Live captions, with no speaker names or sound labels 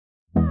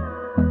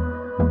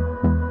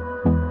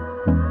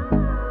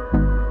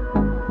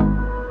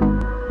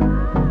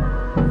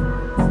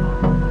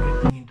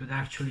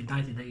actually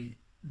 90-day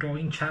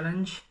drawing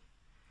challenge.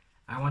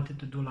 I wanted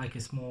to do like a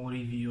small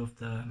review of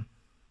the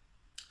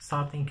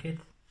starting kit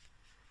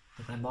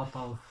that I bought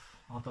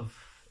out of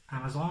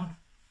Amazon.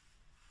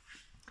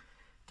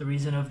 The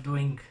reason of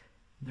doing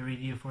the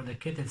review for the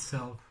kit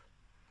itself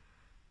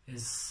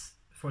is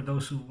for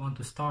those who want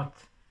to start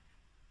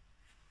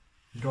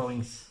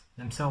drawings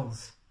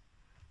themselves.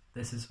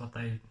 This is what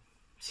I've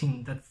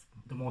seen that's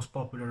the most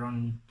popular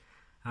on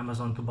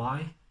Amazon to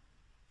buy.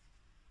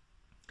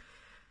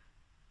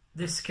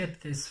 This kit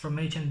is from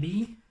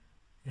H&B.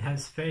 It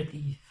has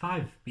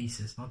 35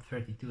 pieces, not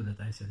 32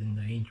 that I said in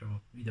the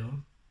intro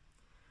video.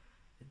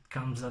 It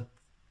comes at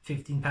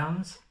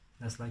 £15.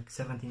 That's like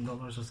 $17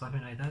 or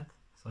something like that.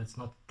 So it's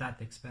not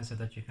that expensive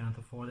that you cannot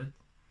afford it.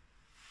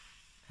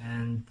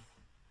 And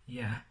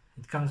yeah,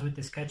 it comes with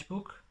the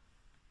sketchbook.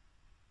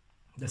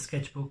 The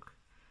sketchbook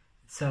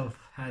itself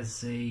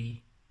has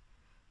a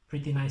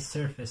pretty nice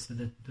surface to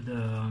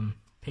the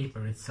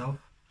paper itself.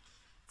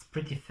 It's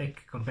pretty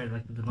thick compared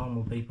like to the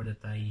normal paper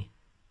that I'm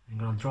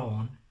gonna draw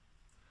on.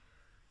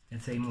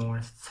 It's a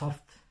more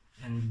soft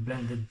and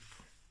blended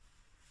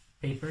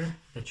paper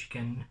that you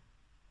can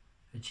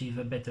achieve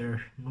a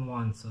better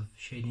nuance of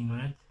shading on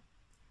it.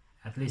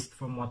 At least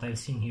from what I've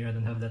seen here, I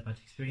don't have that much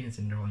experience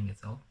in drawing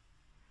itself.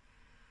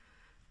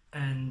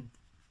 And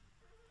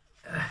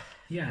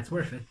yeah, it's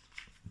worth it.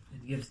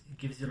 It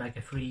gives you like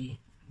a free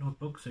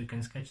notebook so you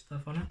can sketch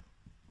stuff on it.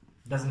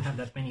 It doesn't have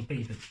that many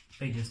pages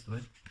to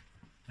it.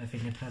 I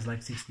think it has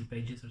like 60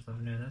 pages or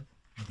something like that,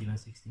 not even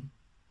 60.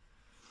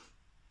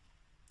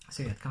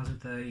 So yeah, it comes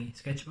with a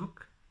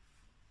sketchbook,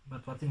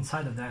 but what's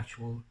inside of the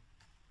actual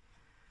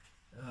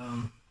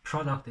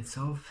product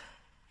itself,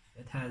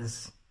 it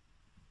has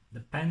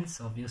the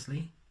pens,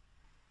 obviously.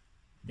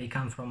 They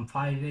come from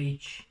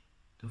 5H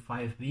to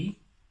 5B,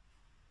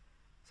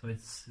 so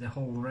it's the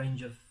whole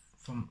range of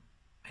from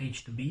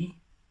H to B,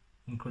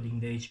 including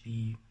the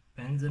HB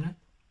pens in it.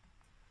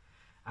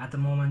 At the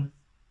moment,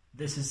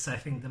 this is, I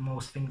think,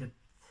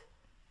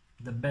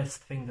 the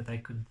best thing that I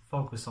could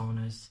focus on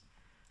is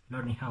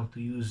learning how to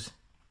use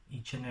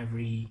each and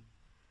every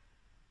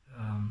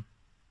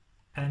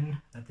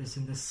pen that is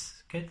in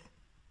this kit.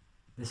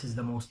 This is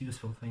the most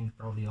useful thing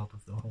probably out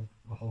of the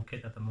whole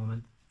kit at the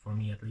moment, for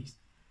me at least,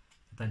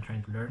 that I'm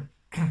trying to learn.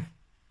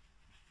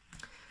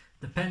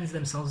 The pens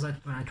themselves,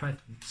 when I try to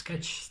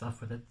sketch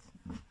stuff with it,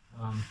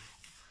 on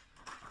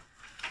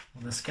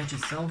the sketch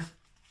itself,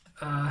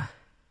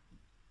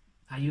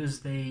 I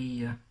used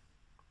a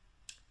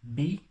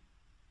B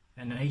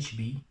and an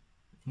HB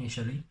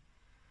initially.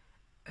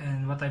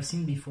 And what I've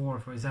seen before,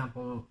 for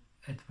example,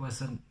 it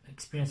was an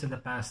experience in the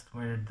past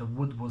where the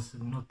wood was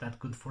not that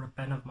good for a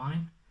pen of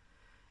mine.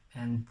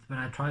 And when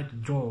I try to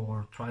draw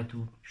or try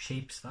to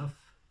shape stuff,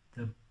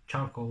 the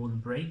charcoal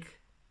would break.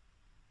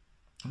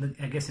 And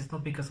I guess it's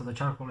not because of the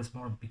charcoal, it's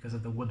more because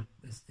of the wood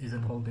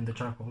isn't holding the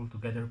charcoal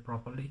together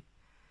properly.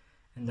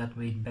 And that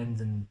way it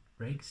bends and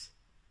breaks.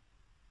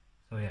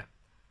 So yeah,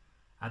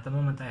 at the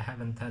moment I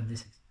haven't had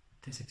this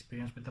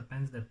experience with the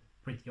pens. They're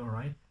pretty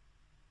alright.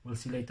 We'll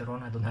see later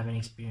on. I don't have any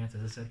experience,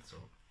 as I said, so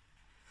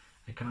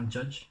I cannot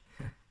judge.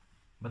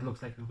 But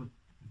looks like a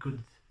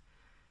good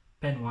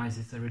pen-wise,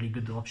 it's a really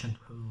good option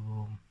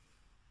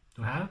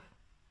to have.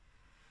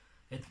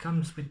 It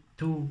comes with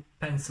 2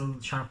 pencil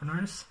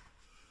sharpeners.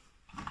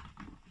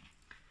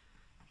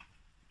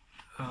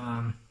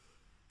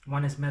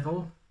 One is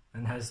metal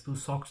and has 2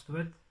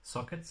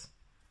 sockets.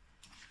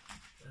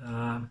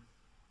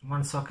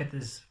 One socket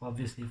is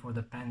obviously for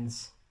the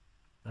pens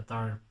that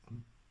are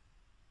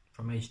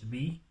from H to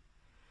B,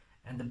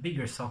 and the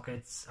bigger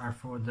sockets are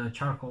for the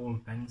charcoal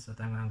pens that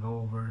I'm going to go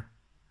over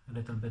a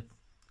little bit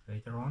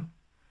later on.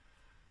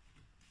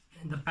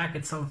 In the pack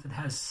itself,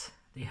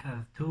 they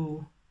have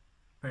 2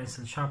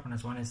 pencil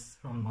sharpeners. One is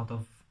from out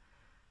of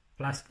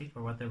plastic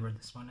or whatever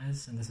this one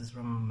is, and this is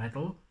from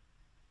metal.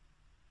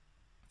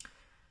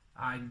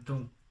 I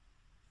don't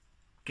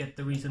get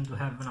the reason to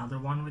have another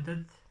one with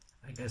it.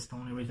 I guess the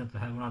only reason to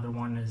have another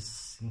one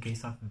is in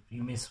case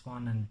you miss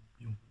one and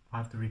you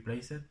have to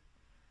replace it.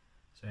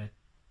 So it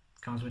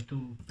comes with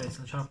 2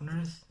 pencil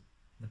sharpeners,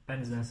 the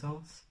pens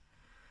themselves.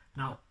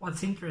 Now,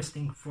 what's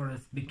interesting for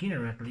a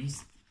beginner at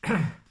least,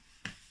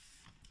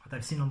 what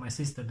I've seen on my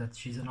sister, that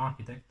she's an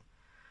architect,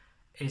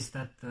 is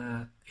that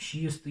she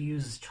used to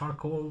use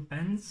charcoal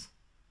pens,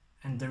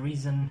 and the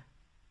reason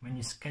when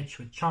you sketch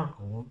with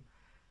charcoal,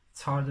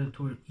 it's harder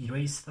to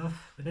erase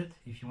stuff with it.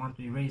 If you want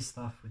to erase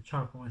stuff with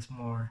charcoal, it's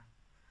more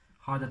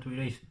harder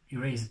to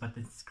erase, but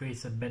it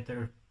creates a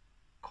better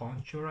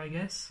contour, I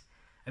guess.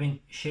 I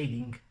mean,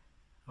 shading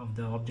of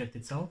the object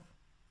itself.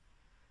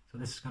 So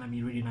this is gonna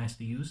be really nice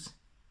to use,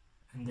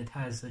 and it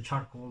has the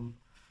charcoal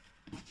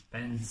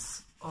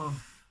pens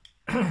of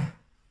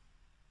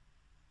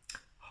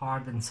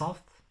hard and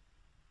soft,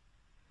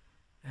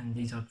 and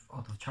these are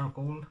out of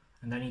charcoal,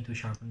 and I need to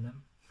sharpen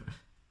them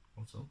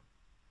also.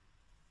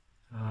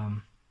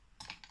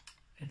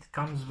 It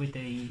comes with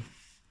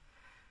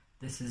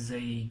this is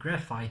a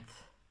graphite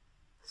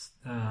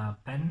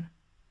pen.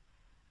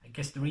 I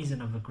guess the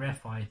reason of a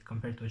graphite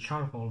compared to a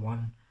charcoal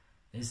one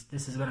is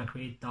this is gonna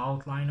create the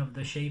outline of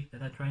the shape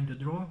that I'm trying to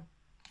draw,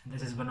 and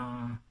this is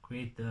gonna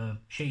create the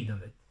shade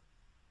of it.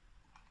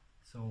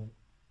 So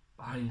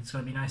it's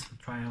gonna be nice to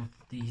try out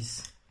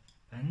these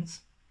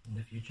pens in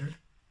the future,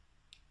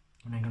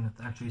 and I'm gonna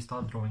actually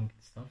start drawing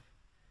stuff.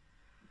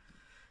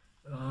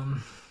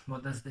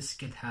 What does this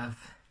kit have?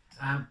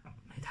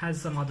 It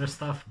has some other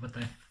stuff, but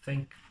I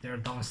think they're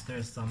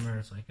downstairs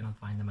somewhere, so I cannot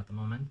find them at the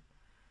moment.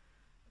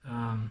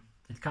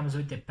 It comes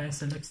with a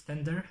pencil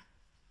extender.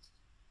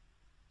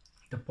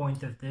 The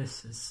point of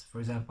this is, for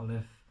example,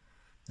 if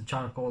the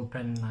charcoal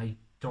pen, I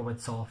throw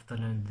it so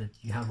often and that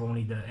you have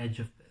only the edge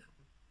of,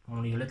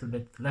 only a little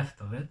bit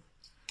left of it,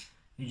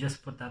 you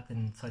just put that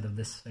inside of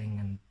this thing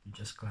and you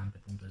just clamp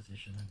it in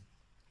position and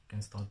you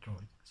can start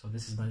drawing. So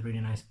this is really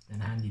nice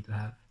and handy to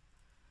have,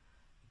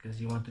 because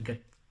you want to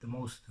get the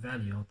most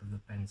value out of the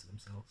pens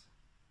themselves.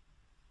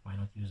 Why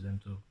not use them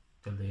till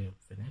they're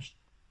finished?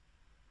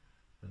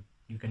 But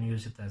you can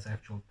use it as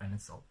actual pen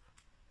itself.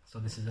 So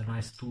this is a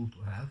nice tool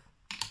to have.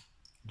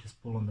 You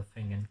just pull on the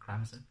thing and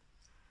clamps it.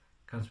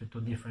 Comes with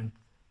 2 different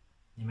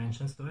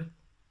dimensions to it.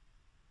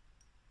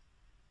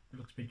 It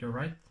looks pretty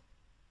alright.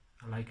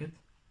 I like it.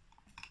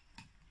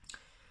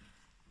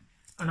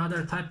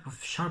 Another type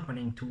of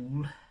sharpening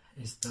tool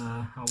is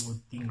how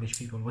the English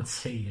people would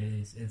say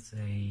is it's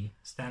a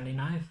Stanley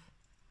knife.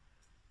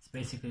 It's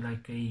basically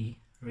like a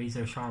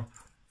razor sharp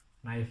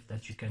knife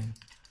that you can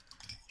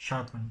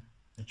sharpen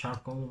the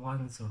charcoal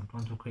ones, or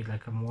want to create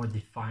like a more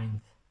defined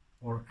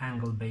or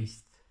angle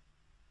based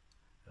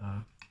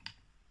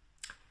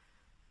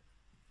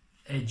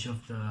edge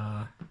of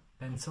the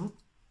pencil.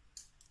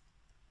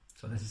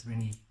 So this is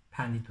really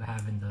handy to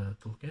have in the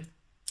toolkit.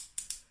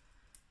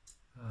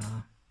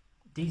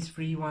 These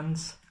 3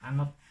 ones, I'm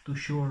not too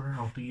sure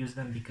how to use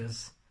them,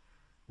 because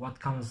what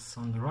comes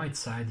on the right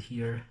side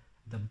here,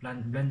 the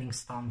blending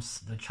stumps,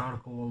 the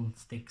charcoal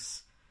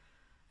sticks,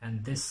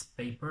 and this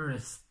paper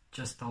is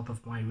just out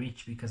of my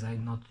reach because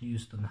I'm not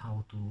used to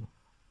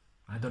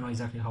I don't know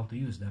exactly how to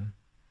use them.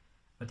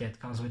 But yeah, it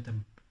comes with a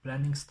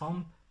blending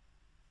stump.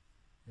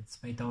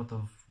 It's made out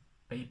of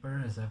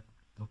paper, as I've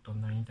looked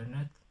on the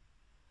internet,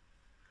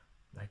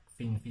 like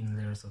thin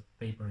layers of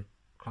paper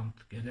clumped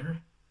together.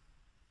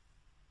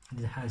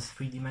 It has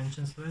 3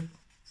 dimensions to it.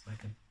 It's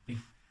like a big,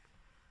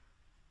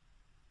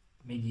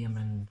 medium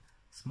and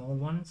small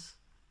ones.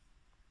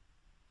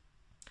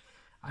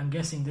 I'm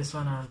guessing this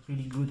one are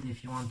really good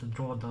if you want to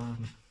draw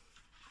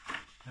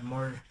a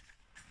more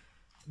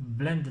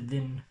blended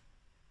in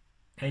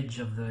edge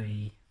of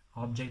the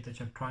object that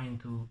you're trying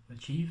to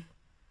achieve,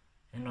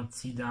 and not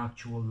see the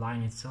actual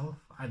line itself.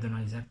 I don't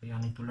know exactly.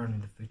 I need to learn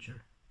in the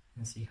future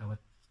and see how it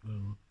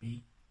will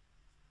be.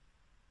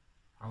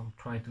 I'll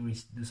try to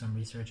do some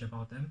research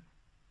about them,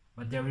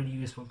 but they're really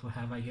useful to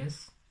have, I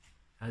guess,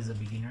 as a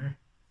beginner,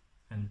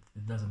 and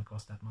it doesn't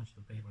cost that much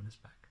to pay for this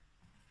pack.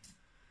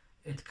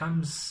 It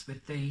comes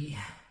with the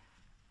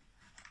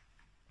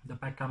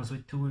pack comes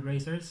with 2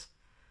 erasers.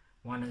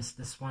 One is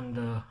this one,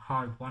 the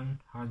hard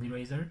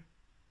eraser,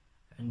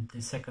 and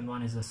the second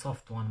one is a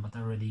soft one, but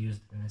I already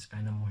used it and it's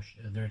kind of more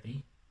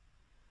dirty.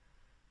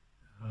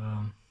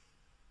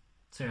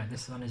 So yeah,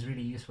 this one is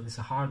really useful. It's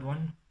a hard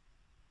one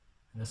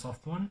and a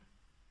soft one.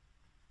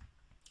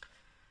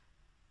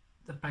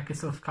 The pack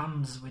itself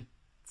comes with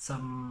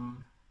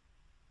some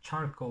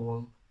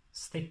charcoal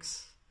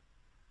sticks,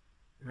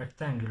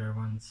 rectangular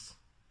ones,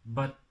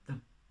 but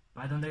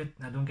I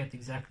don't get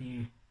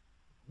exactly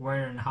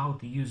where and how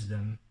to use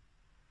them.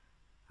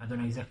 I don't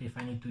know exactly if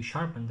I need to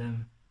sharpen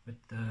them with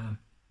the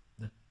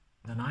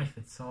knife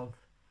itself,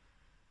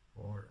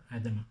 or I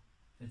don't know.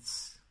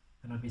 It's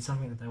gonna be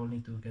something that I will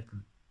need to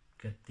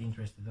get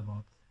interested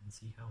about and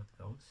see how it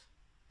goes.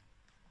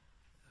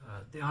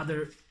 The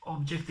other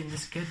object in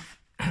this kit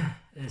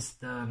is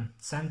the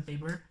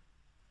sandpaper.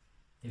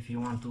 If you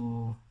want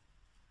to,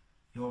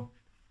 your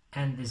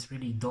end is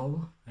really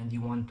dull and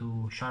you want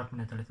to sharpen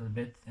it a little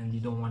bit, and you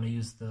don't want to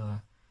use the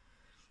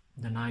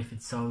knife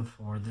itself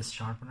or this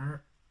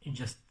sharpener, you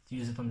just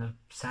use it on the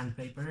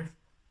sandpaper.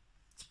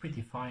 It's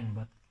pretty fine,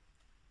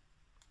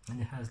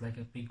 and it has like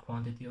a big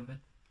quantity of it.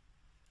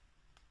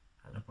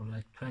 I don't know, probably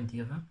like 20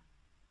 of them,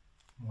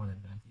 more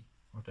than 20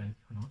 or 20,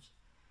 who knows.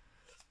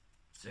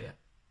 So yeah,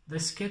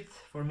 this kit,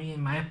 for me,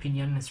 in my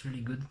opinion, is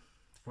really good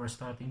for a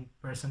starting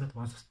person that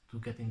wants to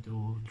get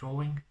into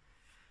drawing.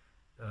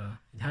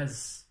 It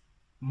has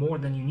more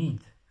than you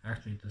need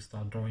actually to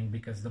start drawing,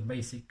 because the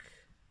basic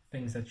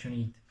things that you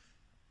need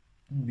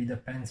would be the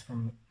pens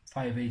from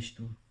 5H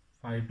to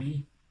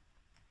 5B,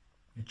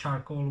 the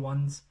charcoal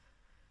ones,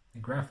 the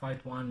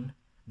graphite one,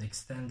 the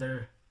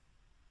extender,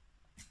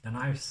 the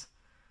knives.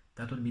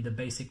 That would be the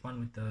basic one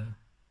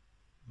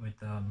with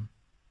the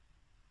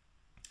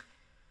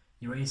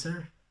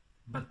eraser,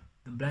 but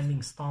the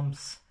blending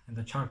stumps and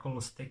the charcoal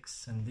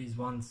sticks and these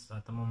ones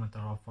at the moment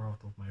are all far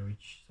out of my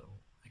reach, so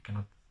I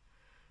cannot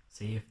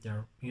say if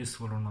they're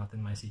useful or not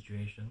in my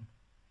situation.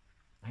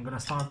 I'm gonna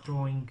start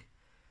drawing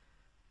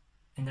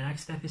in the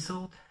next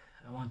episode.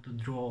 I want to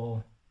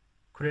draw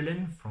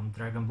Krillin from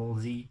Dragon Ball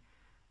Z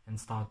and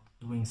start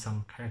doing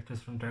some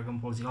characters from Dragon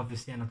Ball Z.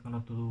 Obviously I'm not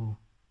gonna do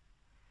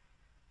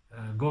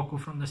Goku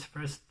from this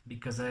first,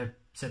 because I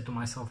said to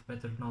myself,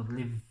 better not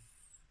leave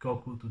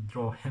Goku to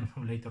draw him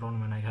later on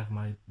when I have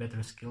my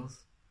better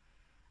skills,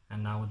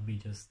 and that would be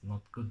just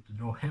not good to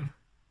draw him.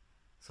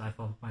 So I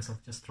thought myself,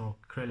 just draw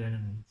Krillin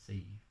and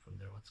see from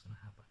there what's gonna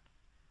happen.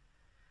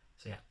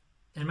 So yeah,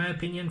 in my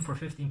opinion, for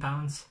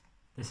 £15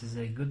 this is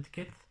a good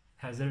kit. It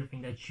has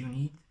everything that you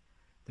need.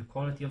 The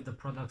quality of the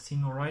product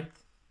seemed alright.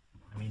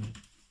 I mean,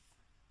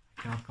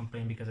 I cannot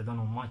complain because I don't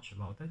know much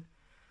about it.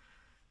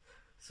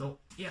 So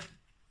yeah,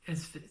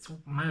 it's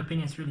my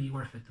opinion, it's really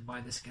worth it to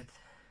buy this kit.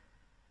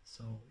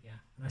 So yeah,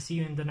 I'll see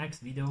you in the next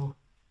video.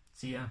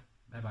 See ya,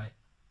 bye bye.